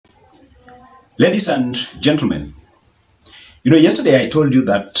Ladies and gentlemen, yesterday I told you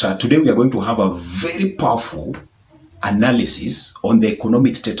that today we are going to have a very powerful analysis on the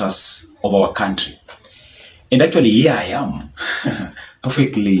economic status of our country. And actually, here I am,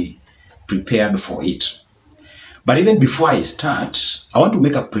 perfectly prepared for it. But even before I start, I want to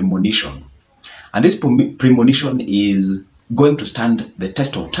make a premonition. And this premonition is going to stand the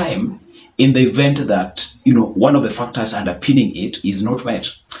test of time in the event that, one of the factors underpinning it is not met.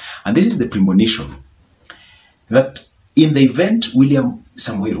 And this is the premonition that in the event William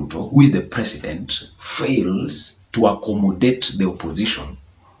Samoei Ruto, who is the president, fails to accommodate the opposition,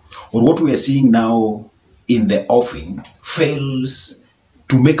 or what we are seeing now in the offing, fails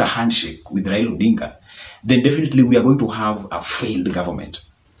to make a handshake with Raila Odinga, then definitely we are going to have a failed government.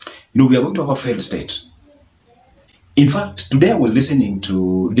 We are going to have a failed state. In fact, today I was listening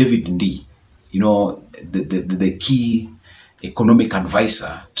to David Ndii, the key economic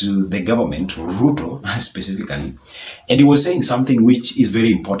advisor to the government, Ruto specifically, and he was saying something which is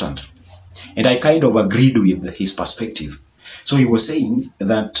very important. And I kind of agreed with his perspective. So he was saying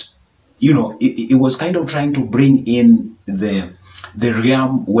that, it was kind of trying to bring in the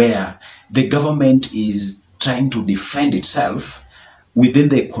realm where the government is trying to defend itself within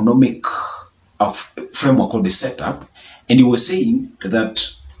the economic framework of the setup. And he was saying that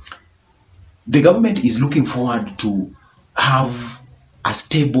the government is looking forward to have a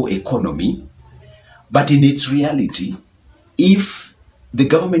stable economy, but in its reality, if the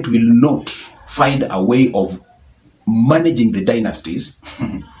government will not find a way of managing the dynasties,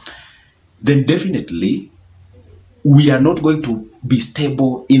 then definitely we are not going to be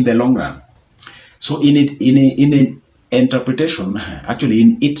stable in the long run. So in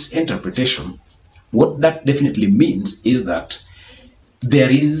its interpretation, what that definitely means is that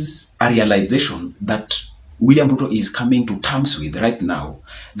there is a realization that William Ruto is coming to terms with right now,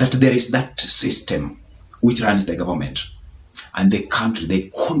 that there is that system which runs the government and the country, the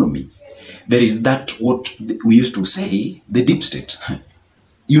economy. There is that, what we used to say, the deep state.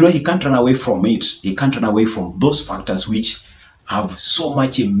 He can't run away from it. He can't run away from those factors which have so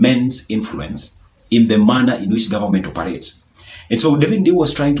much immense influence in the manner in which government operates. And so David Ndii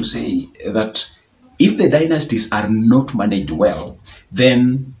was trying to say that if the dynasties are not managed well,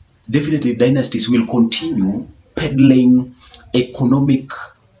 then definitely dynasties will continue peddling economic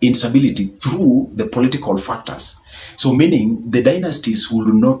instability through the political factors. So meaning the dynasties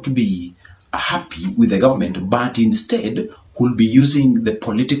will not be happy with the government, but instead will be using the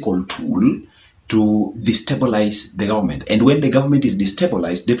political tool to destabilize the government. And when the government is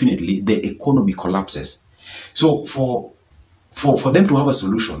destabilized, definitely the economy collapses. So for them to have a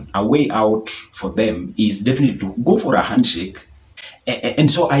solution, a way out for them is definitely to go for a handshake. And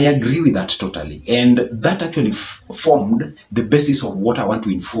so I agree with that totally. And that actually formed the basis of what I want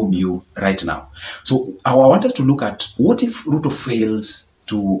to inform you right now. So I want us to look at, what if Ruto fails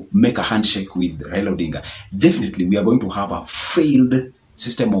to make a handshake with Raila Odinga? Definitely we are going to have a failed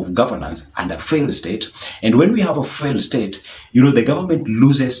system of governance and a failed state. And when we have a failed state, the government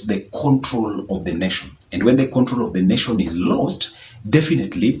loses the control of the nation. And when the control of the nation is lost,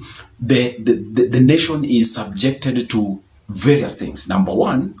 definitely the nation is subjected to various things. Number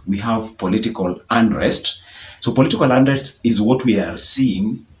one, we have political unrest. So political unrest is what we are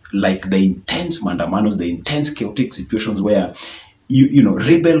seeing, like the intense mandamanos, the intense chaotic situations where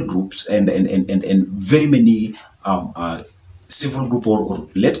rebel groups and very many civil group or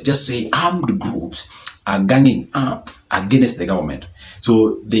let's just say armed groups are ganging up against the government.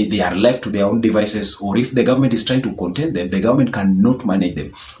 So they are left to their own devices, or if the government is trying to contain them, the government cannot manage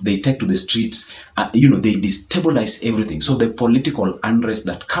them. They take to the streets, they destabilize everything. So the political unrest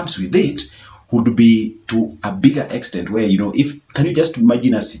that comes with it would be to a bigger extent where, can you just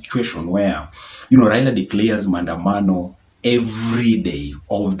imagine a situation where, Raila declares mandamano every day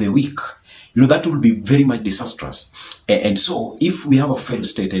of the week? That will be very much disastrous. And so if we have a failed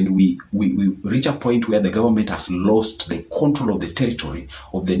state and we reach a point where the government has lost the control of the territory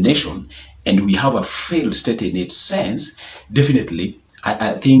of the nation, and we have a failed state in its sense, definitely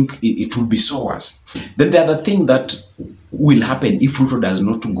I think it will be so worse. Then the other thing that will happen if Ruto does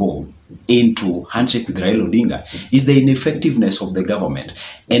not go into handshake with Raila Odinga is the ineffectiveness of the government.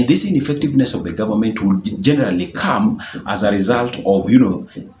 And this ineffectiveness of the government will generally come as a result of,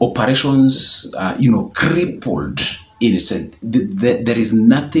 operations, crippled in its sense. There is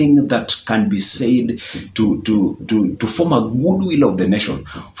nothing that can be said to form a goodwill of the nation.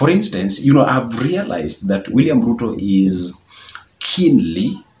 For instance, I've realized that William Ruto is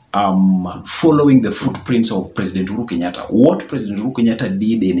keenly following the footprints of President Uhuru Kenyatta. What President Uhuru Kenyatta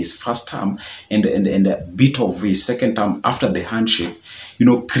did in his first term and a bit of his second term after the handshake,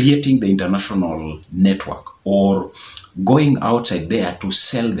 creating the international network or going outside there to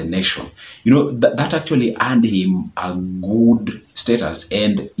sell the nation. That actually earned him a good status,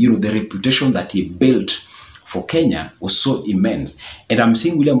 and the reputation that he built for Kenya was so immense. And I'm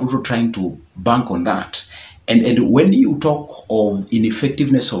seeing William Ruto trying to bank on that. And when you talk of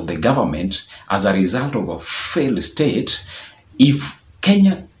ineffectiveness of the government as a result of a failed state, if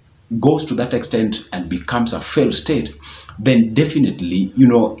Kenya goes to that extent and becomes a failed state, then definitely,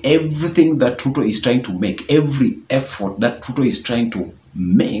 everything that Ruto is trying to make, every effort that Ruto is trying to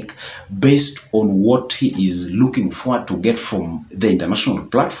make based on what he is looking forward to get from the international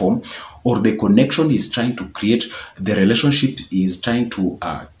platform, or the connection he's trying to create, the relationship he's trying to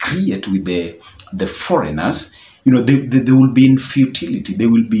create with the foreigners, they will be in futility. They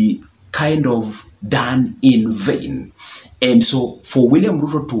will be kind of done in vain. And so for William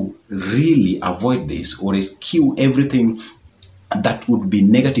Ruto to really avoid this or eschew everything that would be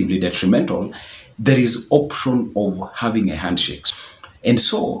negatively detrimental, there is option of having a handshake. And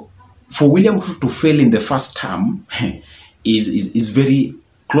so for William Ruto to fail in the first term is very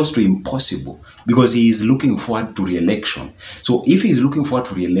close to impossible, because he is looking forward to re-election. So if he is looking forward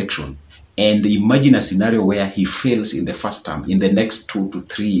to re-election, and imagine a scenario where he fails in the first term in the next 2 to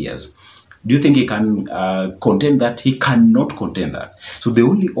 3 years, do you think he can contend that? He cannot contend that. So the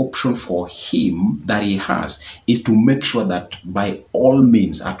only option for him that he has is to make sure that by all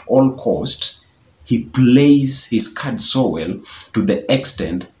means, at all costs, he plays his cards so well to the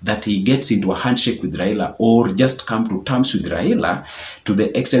extent that he gets into a handshake with Raila, or just come to terms with Raila to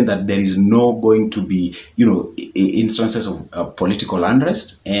the extent that there is no going to be, instances of political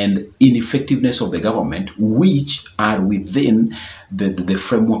unrest and ineffectiveness of the government, which are within the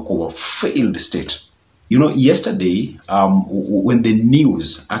framework of a failed state. Yesterday, when the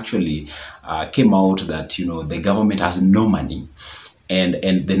news actually came out that, the government has no money,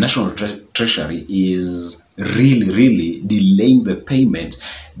 and the National Treasury is really delaying the payment,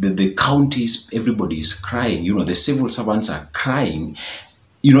 the counties, everybody is crying, the civil servants are crying.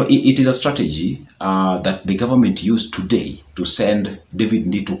 It is a strategy that the government used today to send David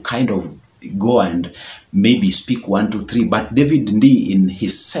Ndii to kind of go and maybe speak 1, 2, 3. But David Ndii, in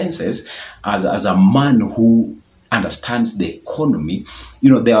his senses, as a man who understands the economy,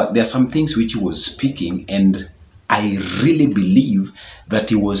 there are some things which he was speaking, and I really believe that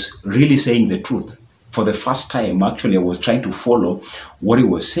he was really saying the truth. For the first time, actually, I was trying to follow what he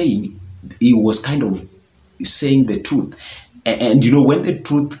was saying. He was kind of saying the truth. And when the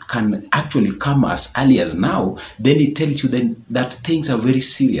truth can actually come as early as now, then it tells you then that things are very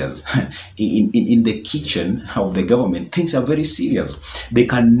serious. in the kitchen of the government, things are very serious. They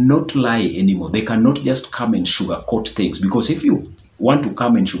cannot lie anymore. They cannot just come and sugarcoat things, because if you want to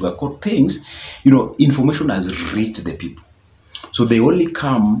come and sugarcoat things, information has reached the people. So they only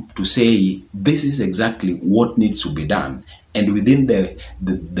come to say, this is exactly what needs to be done. And within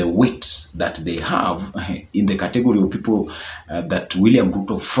the weights that they have in the category of people that William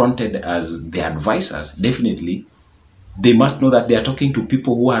Ruto fronted as the advisors, definitely they must know that they are talking to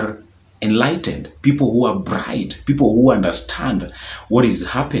people who are enlightened, people who are bright, people who understand what is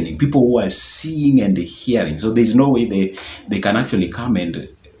happening, people who are seeing and hearing. So there's no way they can actually come and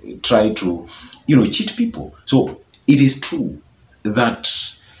try to, cheat people. So it is true that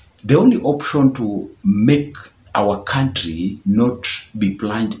the only option to make our country not be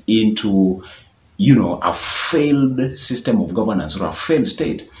plunged into, a failed system of governance or a failed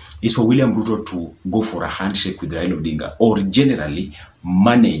state is for William Ruto to go for a handshake with Raila Odinga, or generally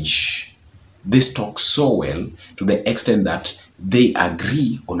manage this talk so well to the extent that they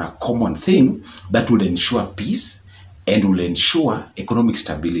agree on a common thing that will ensure peace and will ensure economic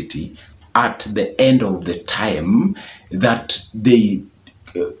stability at the end of the time that they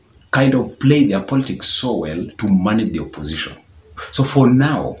kind of play their politics so well to manage the opposition. So for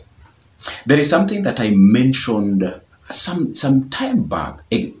now, there is something that I mentioned some time back.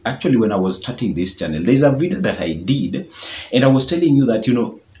 Actually, when I was starting this channel, there's a video that I did, and I was telling you that,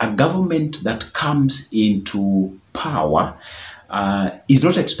 a government that comes into power is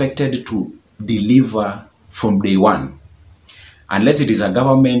not expected to deliver from day one, unless it is a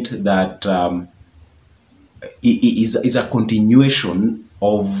government that is a continuation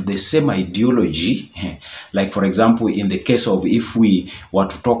of the same ideology. Like, for example, in the case of, if we were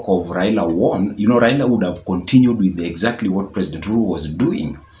to talk of Raila won, Raila would have continued with exactly what President Ruto was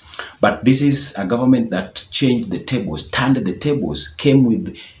doing. But this is a government that changed the tables, turned the tables, came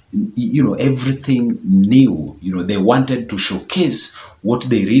with everything new. They wanted to showcase what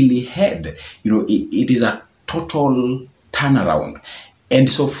they really had. It is a total turnaround.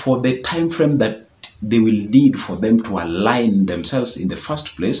 And so for the time frame that they will need for them to align themselves in the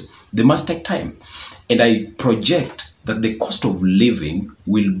first place, they must take time. And I project that the cost of living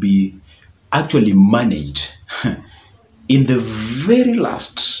will be actually managed in the very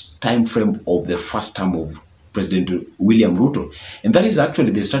last time frame of the first term of President William Ruto. And that is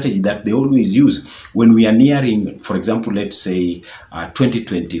actually the strategy that they always use when we are nearing, for example, let's say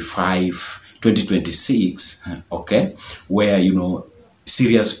 2025, 2026, okay, where,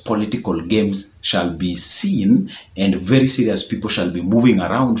 serious political games shall be seen and very serious people shall be moving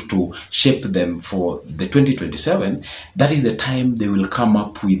around to shape them for the 2027. That is the time they will come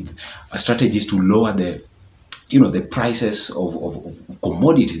up with strategies to lower the prices of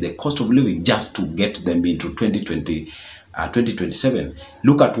commodities, the cost of living, just to get them into 2027.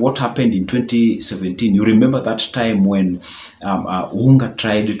 Look at what happened in 2017. You remember that time when Unga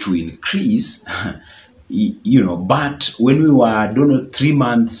tried to increase, but when we were, I don't know, 3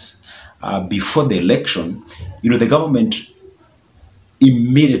 months before the election, the government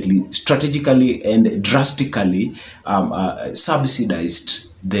immediately, strategically and drastically subsidized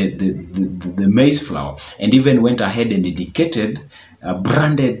the maize flour, and even went ahead and indicated,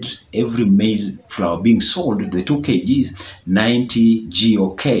 branded every maize flour being sold, the 2 kgs, 90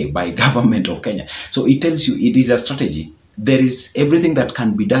 GOK by government of Kenya. So it tells you it is a strategy. There is everything that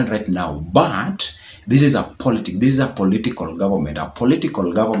can be done right now, but this is a political government. A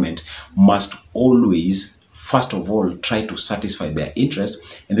political government must always, first of all, try to satisfy their interest,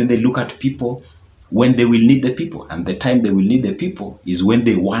 and then they look at people when they will need the people, and the time they will need the people is when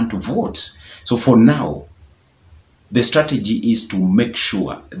they want votes. So for now, the strategy is to make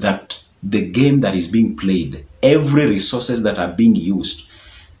sure that the game that is being played, every resources that are being used,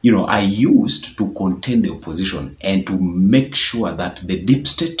 are used to contain the opposition and to make sure that the deep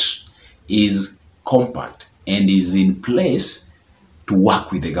state is compact and is in place to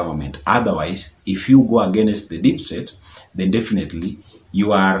work with the government. Otherwise, if you go against the deep state, then definitely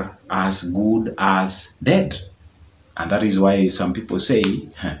you are as good as dead. And that is why some people say,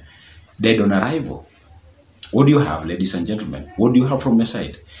 dead on arrival. What do you have, ladies and gentlemen? What do you have from your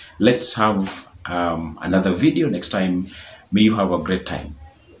side? Let's have another video next time. May you have a great time.